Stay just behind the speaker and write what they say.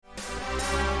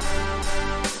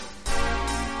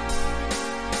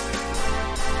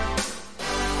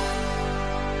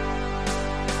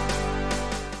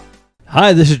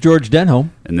Hi, this is George Denholm.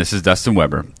 And this is Dustin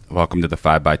Weber. Welcome to the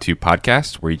 5x2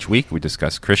 podcast, where each week we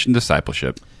discuss Christian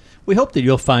discipleship. We hope that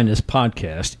you'll find this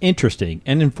podcast interesting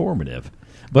and informative,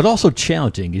 but also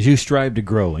challenging as you strive to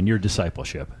grow in your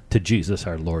discipleship to Jesus,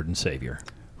 our Lord and Savior.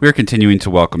 We are continuing to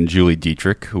welcome Julie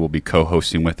Dietrich, who will be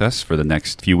co-hosting with us for the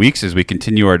next few weeks as we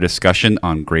continue our discussion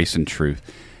on grace and truth.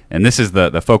 And this is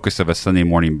the focus of a Sunday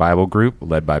morning Bible group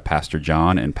led by Pastor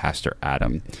John and Pastor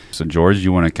Adam. So, George,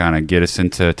 you want to kind of get us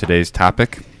into today's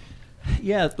topic?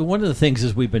 Yeah, one of the things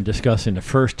as we've been discussing the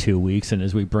first 2 weeks and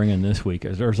as we bring in this week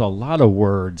is there's a lot of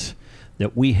words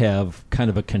that we have kind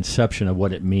of a conception of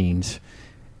what it means,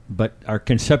 but our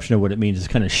conception of what it means is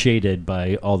kind of shaded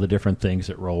by all the different things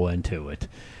that roll into it.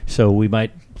 So we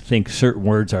might think certain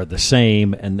words are the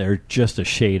same and they're just a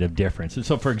shade of difference. And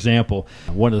so, for example,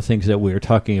 one of the things that we were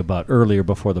talking about earlier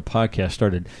before the podcast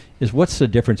started is what's the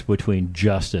difference between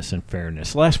justice and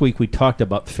fairness? Last week we talked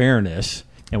about fairness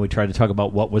and we tried to talk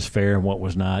about what was fair and what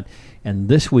was not. And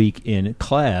this week in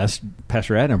class,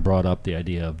 Pastor Adam brought up the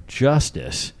idea of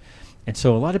justice. And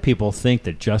so a lot of people think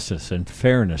that justice and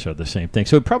fairness are the same thing.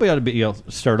 So we probably ought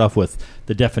to start off with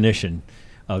the definition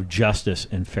of justice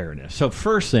and fairness. So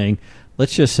first thing,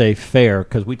 let's just say fair,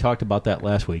 because we talked about that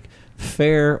last week.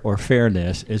 Fair or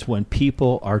fairness is when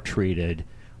people are treated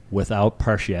without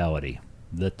partiality,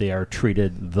 that they are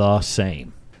treated the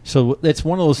same. So it's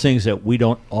one of those things that we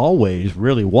don't always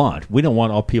really want. We don't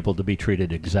want all people to be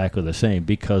treated exactly the same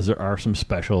because there are some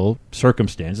special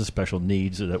circumstances, special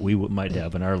needs that we might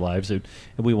have in our lives, and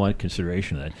we want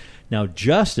consideration of that. Now,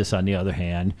 justice, on the other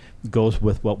hand, goes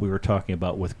with what we were talking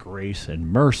about with grace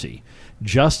and mercy.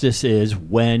 Justice is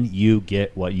when you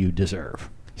get what you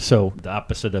deserve. So the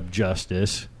opposite of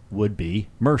justice would be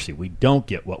mercy. We don't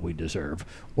get what we deserve.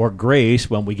 Or grace,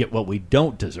 when we get what we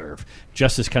don't deserve.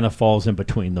 Justice kind of falls in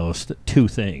between those two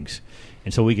things.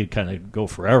 And so we could kind of go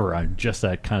forever on just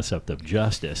that concept of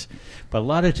justice. But a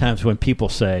lot of times when people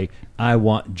say, I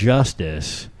want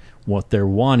justice, what they're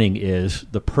wanting is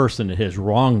the person that has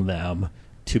wronged them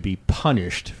to be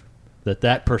punished,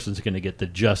 that person's going to get the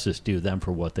justice due them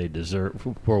for what they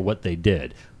deserve, for what they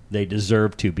did. They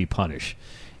deserve to be punished.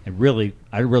 And really,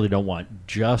 I really don't want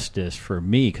justice for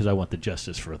me because I want the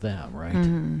justice for them, right?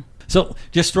 Mm-hmm. So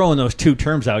just throwing those two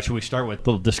terms out, should we start with a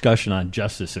little discussion on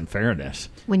justice and fairness?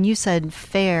 When you said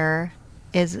fair,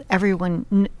 is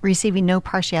everyone receiving no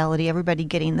partiality, everybody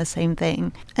getting the same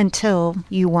thing until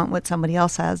you want what somebody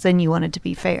else has, then you want it to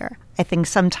be fair. I think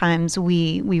sometimes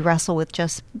we wrestle with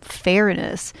just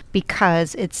fairness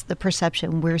because it's the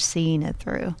perception we're seeing it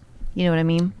through. You know what I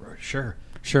mean? Sure.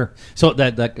 So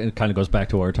that kind of goes back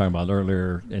to what we were talking about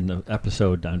earlier in the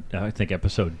episode. I think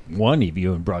episode 1, you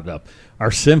even brought it up. Our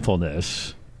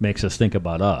sinfulness makes us think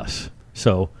about us.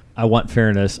 So I want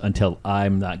fairness until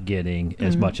I'm not getting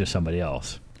as much as somebody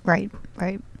else. Right.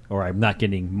 Or I'm not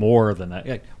getting more than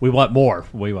that. We want more.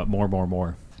 We want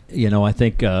more. You know, I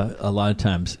think a lot of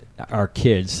times our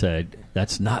kids said,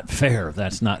 that's not fair,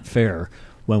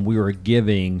 when we were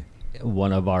giving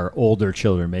one of our older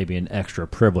children maybe an extra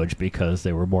privilege because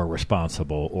they were more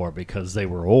responsible or because they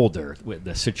were older.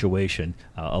 The situation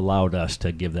allowed us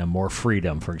to give them more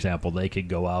freedom. For example, they could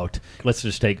go out,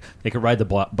 they could ride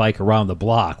the bike around the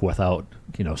block without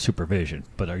supervision.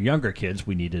 But our younger kids,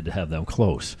 we needed to have them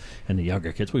close. And the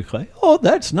younger kids, we say, oh,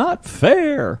 that's not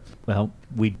fair. Well,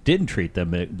 we didn't treat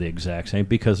them the exact same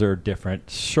because there are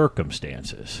different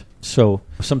circumstances. So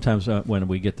sometimes when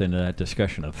we get into that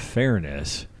discussion of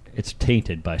fairness, it's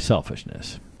tainted by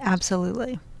selfishness.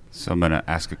 Absolutely. So I'm going to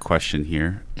ask a question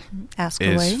here. Ask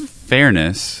away. Is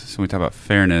fairness, so when we talk about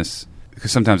fairness,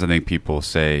 because sometimes I think people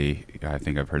say, I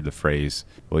think I've heard the phrase,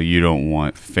 well, you don't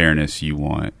want fairness, you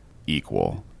want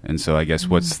equal. And so I guess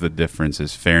what's the difference?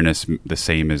 Is fairness the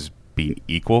same as being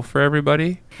equal for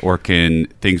everybody? Or can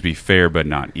things be fair but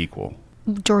not equal?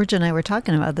 George and I were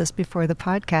talking about this before the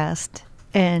podcast.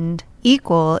 And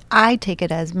equal, I take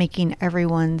it as making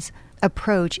everyone's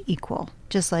approach equal.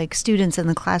 Just like students in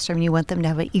the classroom, you want them to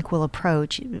have an equal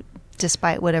approach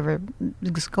despite whatever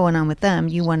is going on with them.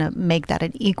 You want to make that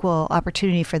an equal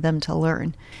opportunity for them to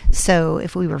learn. So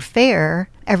if we were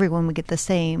fair, everyone would get the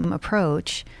same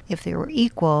approach. If they were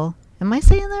equal, am I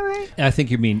saying that right? I think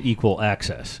you mean equal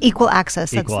access. Equal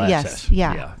access. Equal access.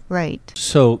 Yes. Yeah. Right.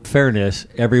 So fairness,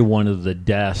 every one of the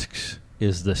desks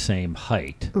is the same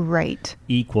height. Right.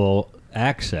 Equal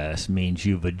access means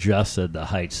you've adjusted the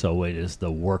height so it is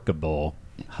the workable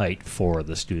height for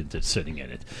the student that's sitting in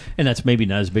it. And that's maybe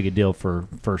not as big a deal for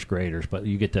first graders, but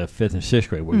you get to 5th and 6th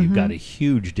grade where you've got a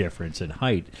huge difference in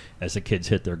height as the kids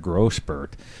hit their growth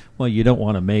spurt. Well, you don't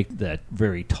want to make that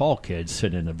very tall kid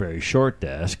sit in a very short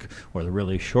desk or the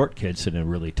really short kid sit in a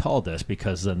really tall desk,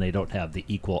 because then they don't have the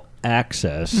equal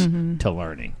access to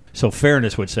learning. So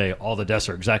fairness would say all the desks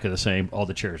are exactly the same, all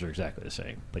the chairs are exactly the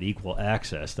same. But equal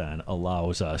access then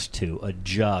allows us to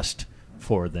adjust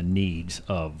for the needs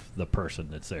of the person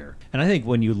that's there. And I think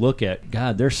when you look at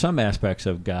God, there's some aspects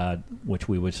of God which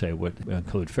we would say would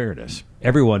include fairness.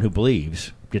 Everyone who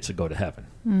believes gets to go to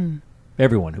heaven.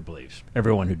 Everyone who believes.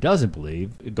 Everyone who doesn't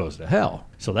believe, it goes to hell.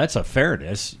 So that's a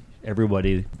fairness.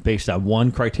 Everybody, based on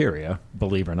one criteria,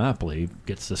 believe or not believe,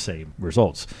 gets the same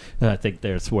results. And I think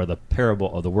that's where the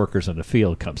parable of the workers in the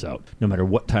field comes out. No matter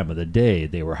what time of the day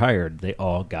they were hired, they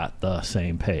all got the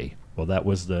same pay. Well, that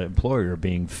was the employer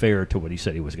being fair to what he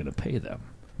said he was going to pay them.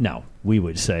 Now, we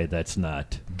would say that's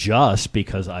not just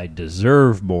because I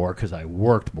deserve more because I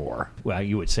worked more. Well,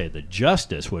 you would say the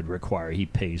justice would require he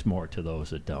pays more to those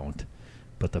that don't.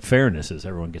 But the fairness is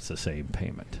everyone gets the same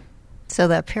payment. So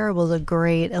that parable is a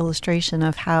great illustration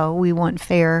of how we want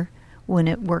fair when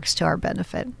it works to our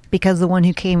benefit. Because the one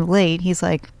who came late, he's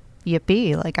like,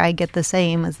 yippee, like I get the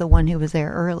same as the one who was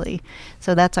there early.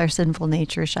 So that's our sinful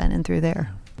nature shining through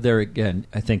there. There again,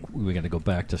 I think we're going to go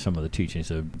back to some of the teachings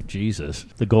of Jesus.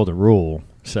 The golden rule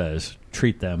says,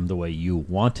 treat them the way you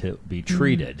want to be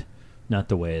treated, not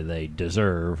the way they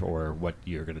deserve or what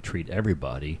you're going to treat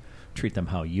everybody. Treat them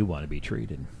how you want to be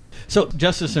treated. So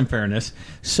justice and fairness.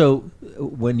 So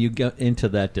when you get into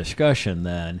that discussion,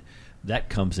 then that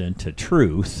comes into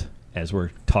truth, as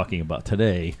we're talking about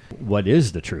today. What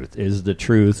is the truth? Is the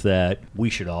truth that we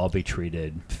should all be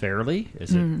treated fairly?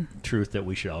 Is it truth that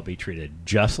we should all be treated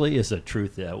justly? Is it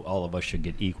truth that all of us should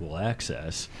get equal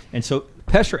access? And so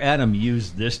Pastor Adam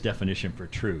used this definition for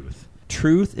truth.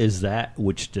 Truth is that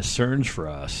which discerns for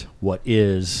us what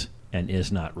is and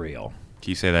is not real. Can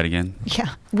you say that again?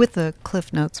 Yeah, with the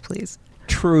cliff notes, please.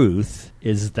 Truth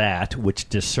is that which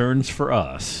discerns for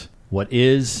us what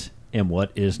is and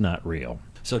what is not real.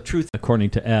 So truth, according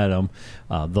to Adam,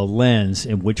 the lens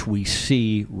in which we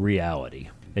see reality.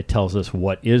 It tells us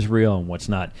what is real and what's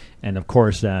not. And, of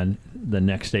course, then the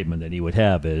next statement that he would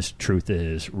have is truth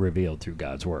is revealed through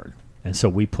God's Word. And so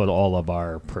we put all of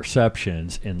our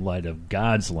perceptions in light of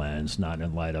God's lens, not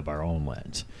in light of our own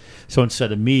lens. So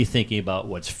instead of me thinking about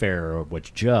what's fair or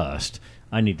what's just,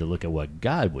 I need to look at what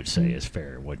God would say is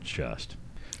fair and what's just.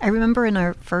 I remember in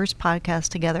our first podcast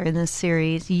together in this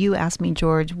series, you asked me,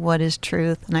 George, what is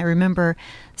truth? And I remember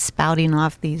spouting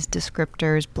off these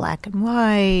descriptors, black and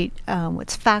white,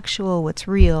 what's factual, what's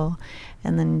real.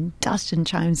 And then Dustin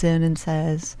chimes in and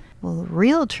says, well,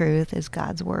 real truth is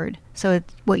God's Word. So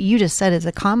what you just said is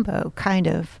a combo, kind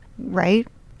of, right?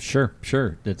 Sure.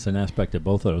 It's an aspect of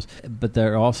both of those. But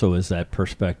there also is that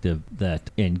perspective that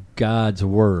in God's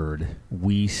Word,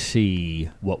 we see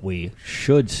what we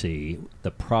should see.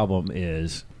 The problem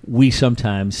is we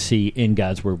sometimes see in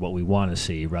God's Word what we want to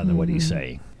see rather than what He's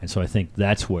saying. And so I think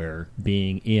that's where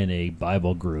being in a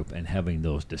Bible group and having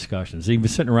those discussions, even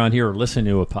sitting around here or listening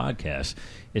to a podcast,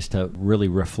 is to really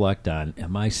reflect on,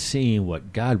 am I seeing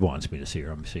what God wants me to see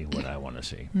or am I seeing what I want to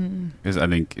see?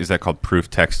 Is that called proof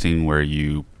texting, where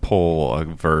you pull a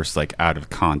verse like out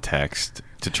of context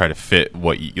to try to fit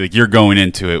what you're going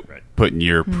into it, right, putting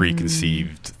your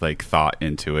preconceived like thought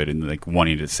into it and like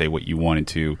wanting to say what you wanted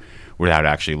to, without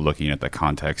actually looking at the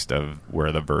context of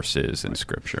where the verse is in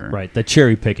Scripture. Right, the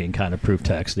cherry-picking kind of proof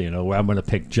text, where I'm going to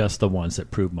pick just the ones that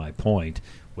prove my point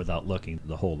without looking at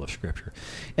the whole of Scripture.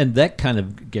 And that kind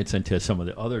of gets into some of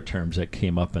the other terms that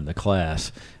came up in the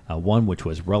class, one which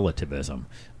was relativism.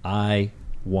 I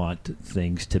want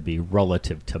things to be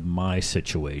relative to my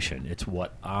situation. It's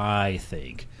what I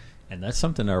think. And that's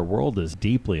something our world is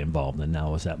deeply involved in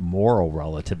now, is that moral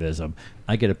relativism.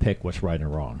 I get to pick what's right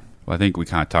and wrong. Well, I think we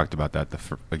kind of talked about that, the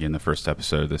first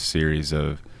episode of this series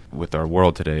of with our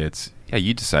world today. It's,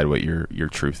 you decide what your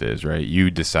truth is, right?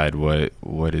 You decide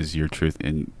what is your truth.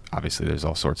 And obviously there's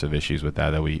all sorts of issues with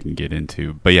that we can get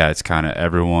into. But it's kind of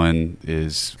everyone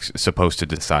is supposed to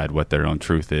decide what their own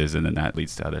truth is, and then that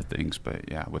leads to other things.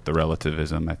 But with the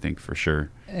relativism, I think for sure.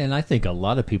 And I think a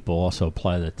lot of people also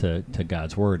apply that to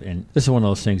God's Word. And this is one of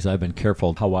those things I've been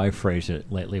careful how I phrase it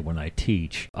lately when I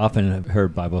teach. Often I've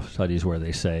heard Bible studies where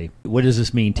they say, what does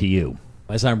this mean to you?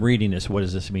 As I'm reading this, what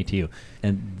does this mean to you?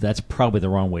 And that's probably the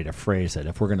wrong way to phrase it.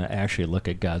 If we're going to actually look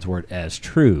at God's Word as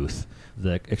truth,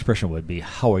 the expression would be,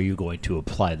 how are you going to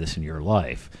apply this in your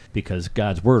life? Because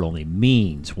God's Word only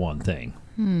means one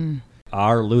thing.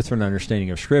 Our Lutheran understanding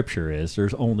of Scripture is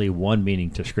there's only one meaning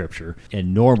to Scripture,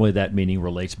 and normally that meaning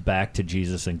relates back to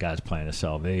Jesus and God's plan of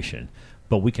salvation.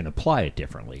 But we can apply it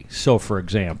differently. So, for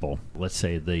example, let's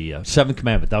say the seventh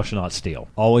commandment, thou shalt not steal,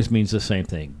 always means the same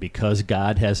thing. Because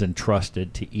God has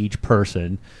entrusted to each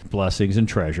person blessings and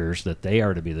treasures that they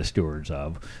are to be the stewards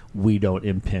of, we don't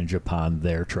impinge upon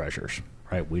their treasures.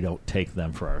 Right? We don't take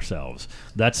them for ourselves.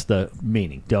 That's the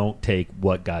meaning. Don't take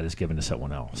what God has given to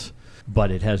someone else.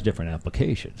 But it has different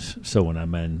applications. So when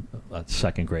I'm in a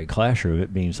second grade classroom,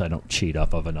 it means I don't cheat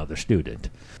off of another student.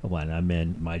 When I'm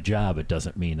in my job, it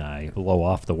doesn't mean I blow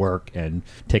off the work and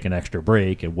take an extra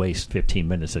break and waste 15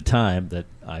 minutes of time that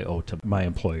I owe to my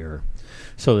employer.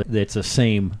 So it's the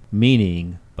same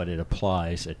meaning, but it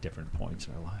applies at different points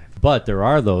in our life. But there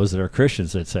are those that are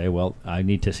Christians that say, well, I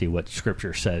need to see what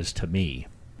Scripture says to me.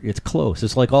 It's close.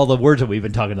 It's like all the words that we've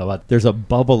been talking about. There's a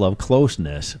bubble of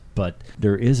closeness, but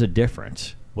there is a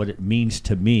difference. What it means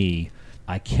to me,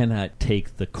 I cannot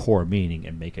take the core meaning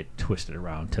and make it twisted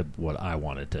around to what I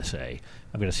wanted to say.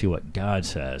 I'm going to see what God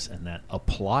says and then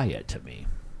apply it to me.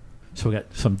 So we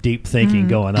got some deep thinking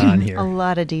going on here. A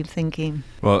lot of deep thinking.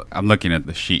 Well, I'm looking at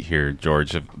the sheet here,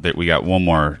 George. That we got one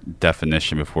more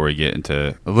definition before we get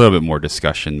into a little bit more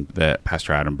discussion that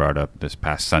Pastor Adam brought up this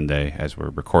past Sunday as we're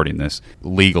recording this.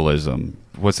 Legalism.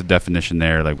 What's the definition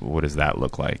there? Like, what does that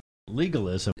look like?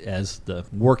 Legalism, as the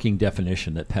working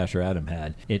definition that Pastor Adam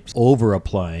had, it's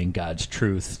over-applying God's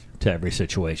truth to every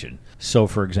situation. So,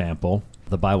 for example,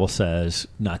 the Bible says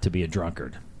not to be a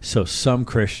drunkard. So some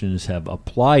Christians have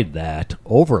applied that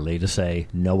overly to say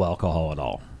no alcohol at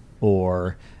all.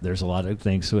 Or there's a lot of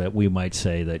things that we might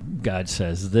say that God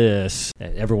says this,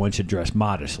 that everyone should dress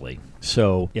modestly.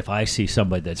 So if I see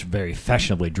somebody that's very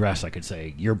fashionably dressed, I could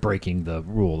say, you're breaking the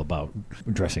rule about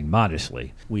dressing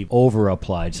modestly. We've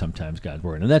over-applied sometimes God's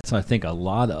word. And that's, I think, a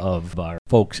lot of our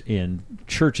folks in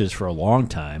churches for a long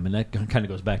time, and that kind of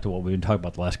goes back to what we've been talking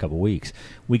about the last couple of weeks.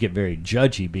 We get very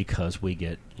judgy because we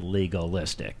get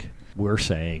legalistic. We're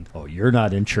saying, oh, you're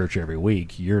not in church every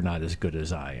week. You're not as good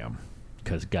as I am.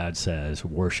 Because God says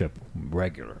worship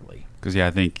regularly. Because,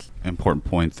 I think an important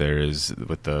point there is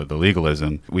with the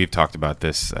legalism. We've talked about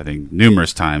this, I think,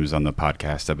 numerous times on the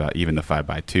podcast about even the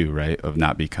 5x2, right? Of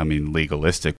not becoming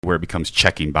legalistic, where it becomes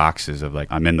checking boxes of like,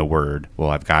 I'm in the Word.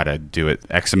 Well, I've got to do it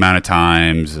X amount of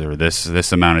times or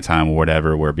this amount of time or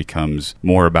whatever, where it becomes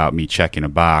more about me checking a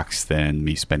box than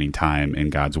me spending time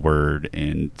in God's Word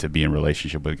and to be in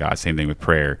relationship with God. Same thing with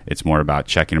prayer. It's more about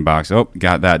checking a box. Oh,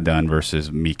 got that done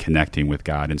versus me connecting with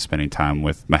God and spending time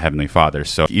with my Heavenly Father.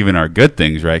 So even our good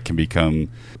things, right, can become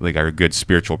like our good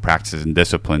spiritual practices and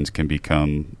disciplines can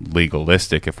become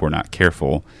legalistic if we're not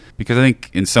careful. Because I think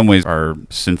in some ways our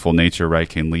sinful nature, right,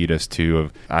 can lead us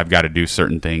to I've got to do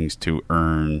certain things to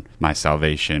earn my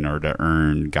salvation or to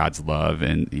earn God's love.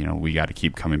 And, we got to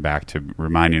keep coming back to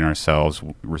reminding ourselves,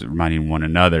 reminding one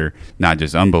another, not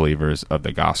just unbelievers, of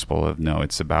the gospel of no,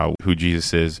 it's about who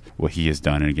Jesus is, what he has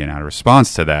done. And again, out of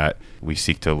response to that, we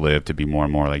seek to live to be more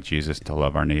and more like Jesus, to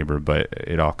love our neighbor. But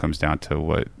it all comes down to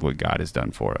what God has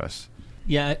done for us.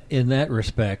 Yeah, in that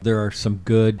respect, there are some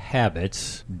good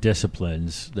habits,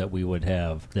 disciplines that we would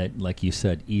have that, like you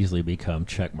said, easily become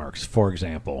check marks. For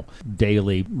example,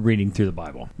 daily reading through the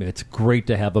Bible. It's great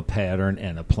to have a pattern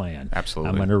and a plan. Absolutely.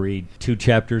 I'm going to read 2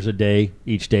 chapters a day,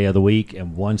 each day of the week,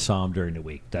 and 1 psalm during the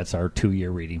week. That's our 2-year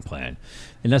reading plan.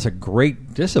 And that's a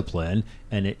great discipline,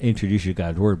 and it introduces you to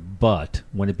God's Word. But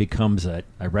when it becomes I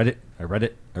read it,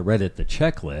 the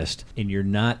checklist, and you're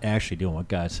not actually doing what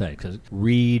God said, because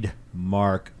read,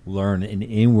 mark, learn, and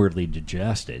inwardly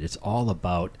digest it. It's all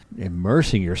about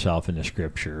immersing yourself in the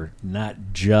Scripture, not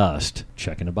just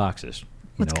checking the boxes.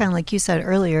 It's kind of like you said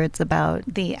earlier, it's about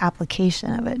the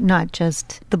application of it, not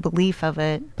just the belief of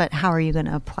it, but how are you going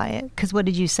to apply it? Because what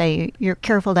did you say? You're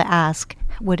careful to ask,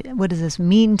 what does this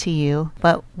mean to you,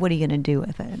 but what are you going to do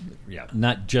with it? Yeah,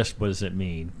 not just what does it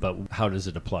mean, but how does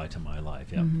it apply to my life?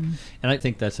 Yeah. Mm-hmm. And I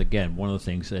think that's, again, one of the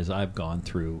things as I've gone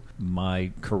through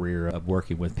my career of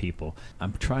working with people,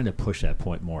 I'm trying to push that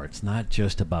point more. It's not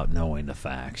just about knowing the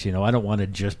facts. I don't want to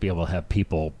just be able to have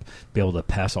people be able to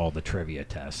pass all the trivia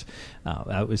tests.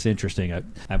 That was interesting.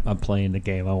 I'm playing the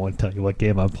game. I won't tell you what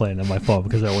game I'm playing on my phone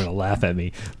because I don't want to laugh at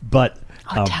me. But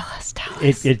tell us.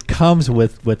 It comes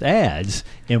with ads,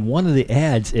 and one of the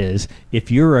ads is,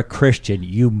 if you're a Christian,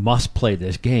 you must play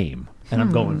this game. And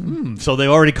I'm going, So they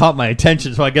already caught my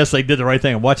attention, so I guess they did the right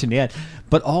thing. I'm watching the ad.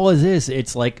 But all it is,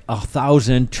 it's like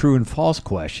 1,000 true and false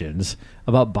questions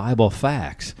about Bible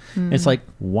facts. It's like,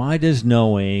 why does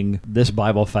knowing this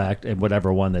Bible fact, and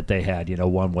whatever one that they had,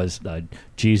 one was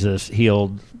Jesus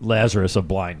healed Lazarus of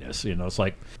blindness. It's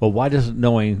like, well, why does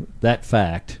knowing that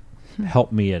fact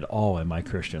help me at all in my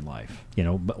Christian life.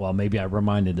 But, well, maybe I'm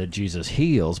reminded that Jesus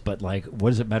heals, but like,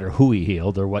 what does it matter who he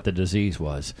healed or what the disease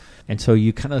was? And so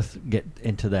you kind of get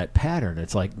into that pattern.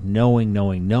 It's like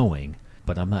knowing,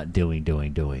 but I'm not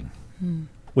doing.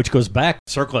 Which goes back,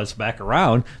 circle us back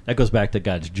around, that goes back to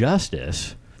God's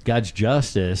justice. God's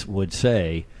justice would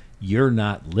say, you're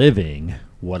not living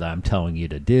what I'm telling you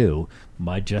to do.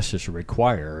 My justice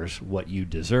requires what you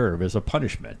deserve as a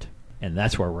punishment. And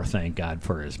that's where we're thanking God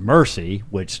for his mercy,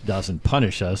 which doesn't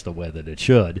punish us the way that it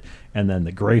should. And then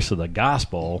the grace of the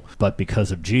gospel, but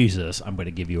because of Jesus, I'm going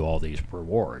to give you all these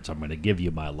rewards. I'm going to give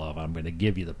you my love. I'm going to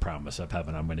give you the promise of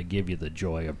heaven. I'm going to give you the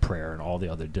joy of prayer and all the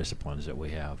other disciplines that we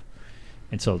have.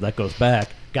 And so that goes back.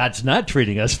 God's not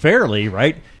treating us fairly,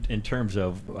 right? In terms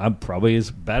of, I'm probably as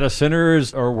bad a sinner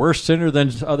or worse sinner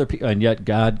than other people. And yet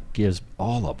God gives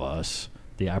all of us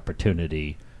the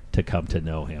opportunity to come to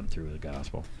know him through the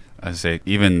gospel. I say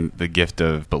even the gift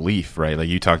of belief, right? Like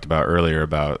you talked about earlier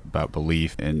about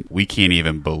belief, and we can't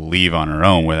even believe on our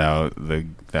own without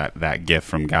that gift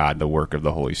from God, the work of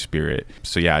the Holy Spirit.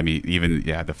 So yeah, I mean, even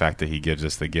the fact that he gives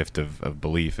us the gift of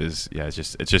belief is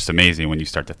it's just amazing when you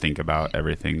start to think about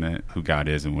everything who God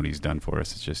is and what he's done for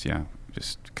us. It's just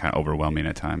kind of overwhelming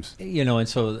at times. And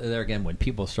so there again, when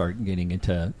people start getting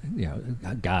into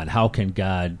God, how can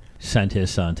God send his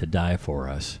son to die for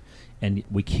us? And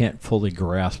we can't fully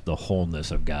grasp the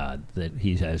wholeness of God, that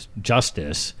he has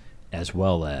justice as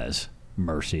well as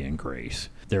mercy and grace.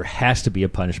 There has to be a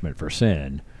punishment for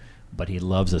sin, but he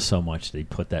loves us so much that he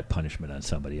put that punishment on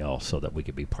somebody else so that we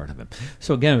could be part of him.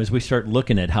 So again, as we start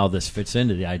looking at how this fits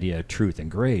into the idea of truth and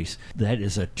grace, that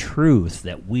is a truth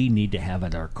that we need to have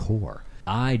at our core.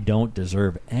 I don't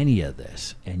deserve any of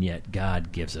this, and yet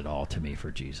God gives it all to me for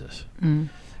Jesus.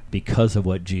 Because of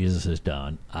what Jesus has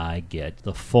done, I get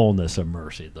the fullness of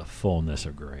mercy, the fullness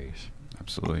of grace.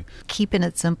 Absolutely. Keeping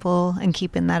it simple and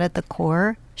keeping that at the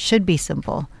core should be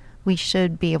simple. We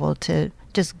should be able to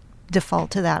just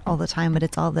default to that all the time, but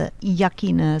it's all the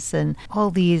yuckiness and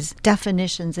all these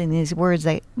definitions and these words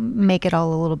that make it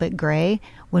all a little bit gray,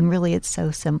 when really it's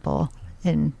so simple.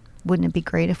 And wouldn't it be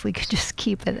great if we could just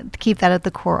keep that at the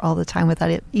core all the time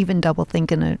without it even double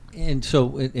thinking it? And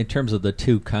so in terms of the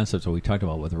two concepts that we talked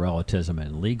about with relativism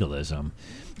and legalism,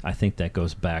 I think that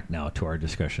goes back now to our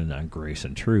discussion on grace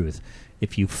and truth.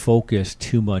 If you focus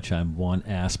too much on one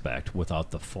aspect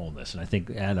without the fullness, and I think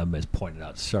Adam has pointed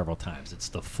out several times, it's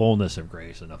the fullness of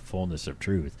grace and the fullness of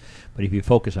truth. But if you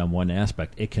focus on one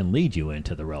aspect, it can lead you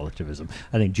into the relativism.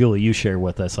 I think, Julie, you share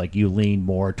with us, like, you lean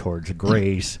more towards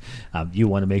grace. You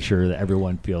want to make sure that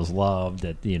everyone feels loved,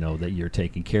 that that you're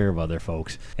taking care of other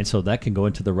folks. And so that can go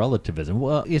into the relativism.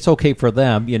 Well, it's okay for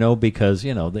them, because,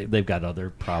 they've got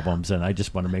other problems, and I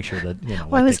just want to make sure that,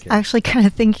 Well, I was actually kind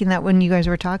of thinking that when you guys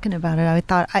were talking about it, I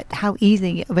thought how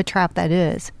easy of a trap that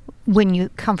is when you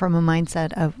come from a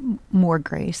mindset of more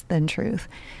grace than truth,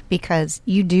 because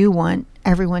you do want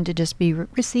everyone to just be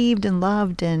received and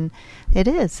loved, and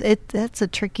that's a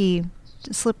tricky,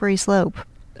 slippery slope.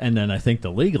 And then I think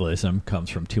the legalism comes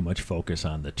from too much focus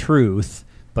on the truth,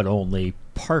 but only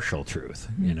partial truth,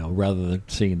 rather than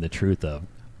seeing the truth of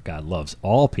God loves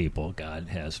all people, God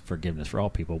has forgiveness for all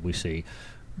people. We see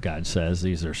God says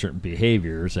these are certain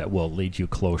behaviors that will lead you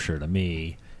closer to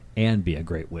me and be a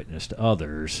great witness to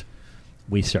others.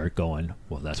 We start going,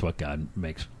 well, that's what God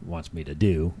wants me to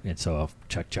do. And so I'll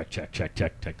check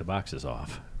the boxes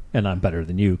off. And I'm better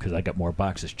than you because I got more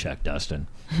boxes checked, Dustin.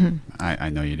 I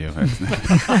know you do.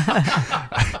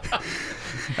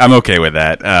 I'm okay with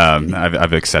that.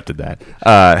 I've accepted that.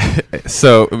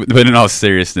 But in all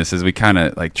seriousness, as we kind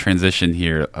of transition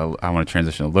here, I want to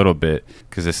transition a little bit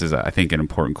because this is, I think, an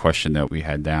important question that we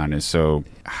had down is, so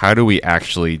how do we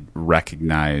actually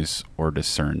recognize or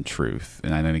discern truth?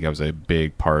 And I think that was a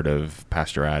big part of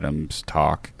Pastor Adam's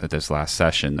talk at this last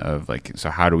session of so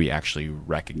how do we actually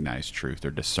recognize truth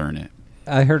or discern it?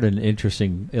 I heard an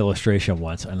interesting illustration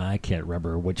once, and I can't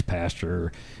remember which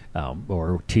pastor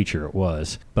or teacher it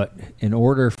was, but in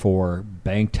order for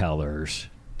bank tellers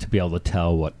to be able to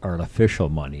tell what artificial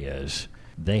money is,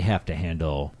 they have to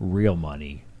handle real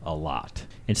money a lot.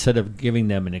 Instead of giving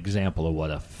them an example of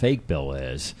what a fake bill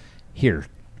is, here,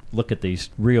 look at these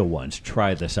real ones.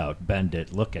 Try this out. Bend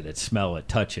it. Look at it. Smell it.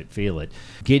 Touch it. Feel it.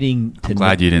 I'm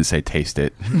glad you didn't say taste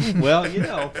it.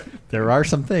 Well, there are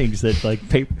some things that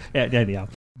paper. Anyhow,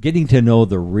 getting to know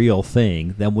the real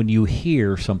thing. Then when you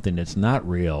hear something that's not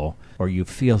real, or you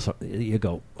feel something, you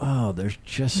go, "Oh, there's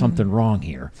just something wrong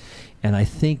here." And I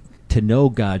think to know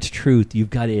God's truth, you've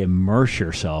got to immerse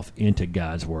yourself into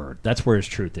God's Word. That's where His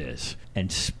truth is.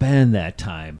 And spend that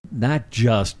time, not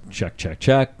just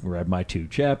check, read my 2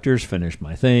 chapters, finished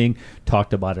my thing,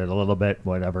 talked about it a little bit,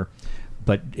 whatever,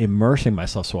 but immersing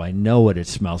myself so I know what it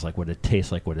smells like, what it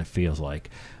tastes like, what it feels like.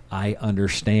 I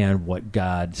understand what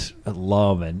God's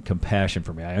love and compassion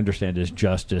for me. I understand His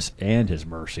justice and His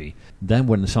mercy. Then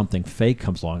when something fake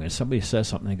comes along and somebody says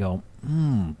something, I go,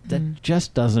 that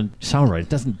just doesn't sound right. It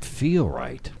doesn't feel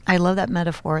right. I love that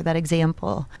metaphor, that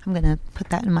example. I'm going to put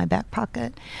that in my back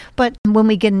pocket. But when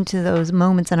we get into those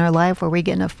moments in our life where we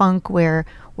get in a funk where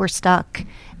we're stuck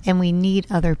and we need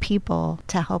other people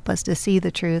to help us to see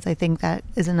the truth, I think that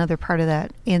is another part of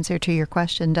that answer to your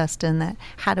question, Dustin, that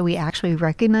how do we actually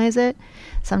recognize it?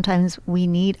 Sometimes we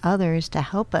need others to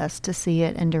help us to see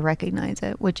it and to recognize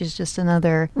it, which is just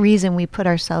another reason we put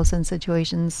ourselves in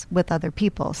situations with other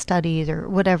people, studies or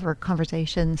whatever,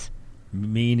 conversations.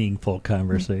 Meaningful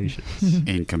conversations.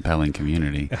 In compelling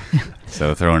community.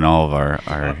 So throwing all of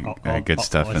our good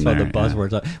stuff in there. The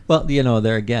buzzwords. Yeah. Well,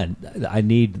 there again, I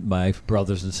need my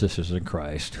brothers and sisters in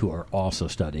Christ who are also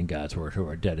studying God's Word, who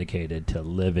are dedicated to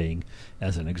living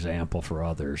as an example for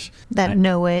others. That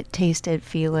know it, taste it,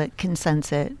 feel it, can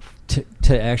sense it.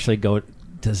 To actually go,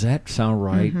 does that sound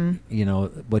right?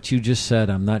 What you just said,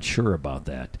 I'm not sure about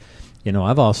that.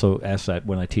 I've also asked that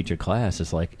when I teach a class.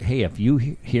 It's like, hey, if you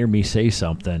hear me say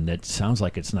something that sounds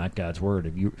like it's not God's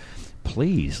Word,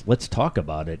 please, let's talk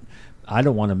about it. I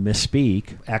don't want to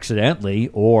misspeak accidentally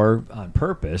or on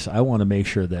purpose. I want to make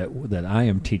sure that I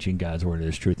am teaching God's Word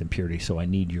as truth and purity, so I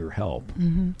need your help.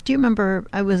 Mm-hmm. Do you remember,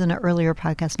 I was in an earlier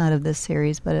podcast, not of this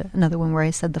series, but another one where I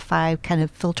said the 5 kind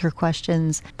of filter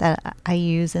questions that I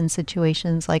use in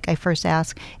situations. Like I first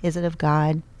ask, is it of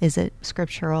God? Is it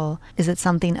scriptural? Is it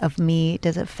something of me?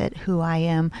 Does it fit who I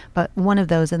am? But one of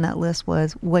those in that list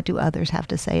was, what do others have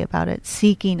to say about it?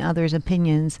 Seeking others'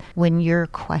 opinions when you're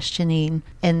questioning,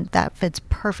 and that fits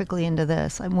perfectly into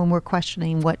this. And when we're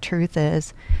questioning what truth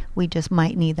is, we just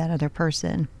might need that other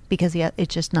person because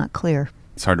it's just not clear.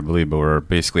 It's hard to believe, but we're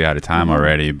basically out of time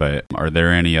already. But are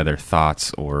there any other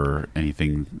thoughts or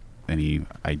anything, any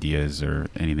ideas or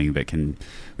anything that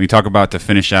we can talk about to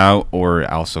finish out, or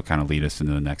also kind of lead us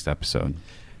into the next episode?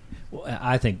 Well,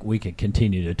 I think we could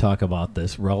continue to talk about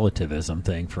this relativism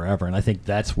thing forever, and I think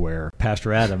that's where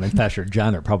Pastor Adam and Pastor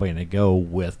John are probably going to go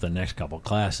with the next couple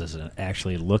classes and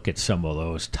actually look at some of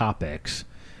those topics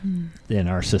in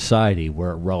our society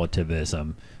where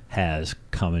relativism has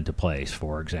come into place.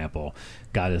 For example,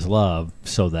 God is love,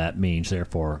 so that means,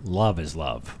 therefore, love is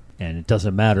love. And it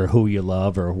doesn't matter who you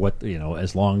love or what,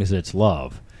 as long as it's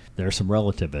love. There's some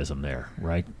relativism there,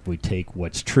 right? We take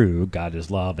what's true, God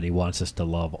is love, and He wants us to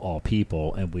love all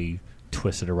people, and we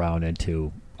twist it around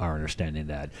into our understanding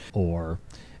that. Or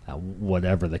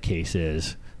whatever the case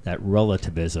is, that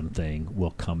relativism thing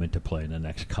will come into play in the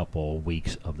next couple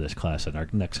weeks of this class and our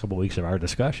next couple weeks of our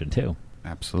discussion, too.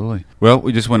 Absolutely. Well,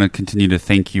 we just want to continue to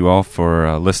thank you all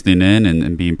for listening in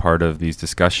and being part of these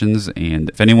discussions. And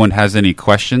if anyone has any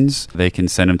questions, they can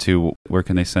send them to, where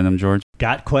can they send them, George?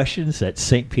 Got questions at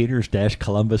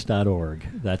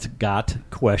stpeters-columbus.org. That's got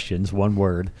questions, one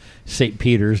word, St.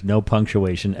 Peter's, no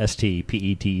punctuation,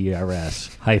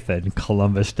 STPETERS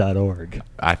 -Columbus.org.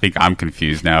 I think I'm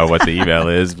confused now what the email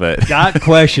is, but got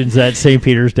questions at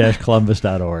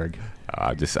stpeters-columbus.org.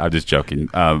 I'm just joking.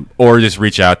 Or just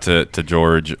reach out to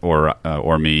George or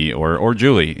me or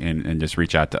Julie and just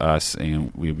reach out to us,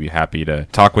 and we'd be happy to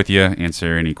talk with you,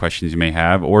 answer any questions you may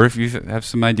have, or if you have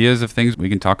some ideas of things we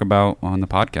can talk about on the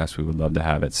podcast, we would love to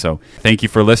have it. So thank you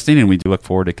for listening, and we do look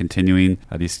forward to continuing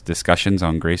these discussions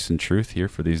on grace and truth here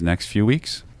for these next few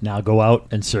weeks. Now go out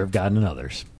and serve God and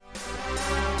others.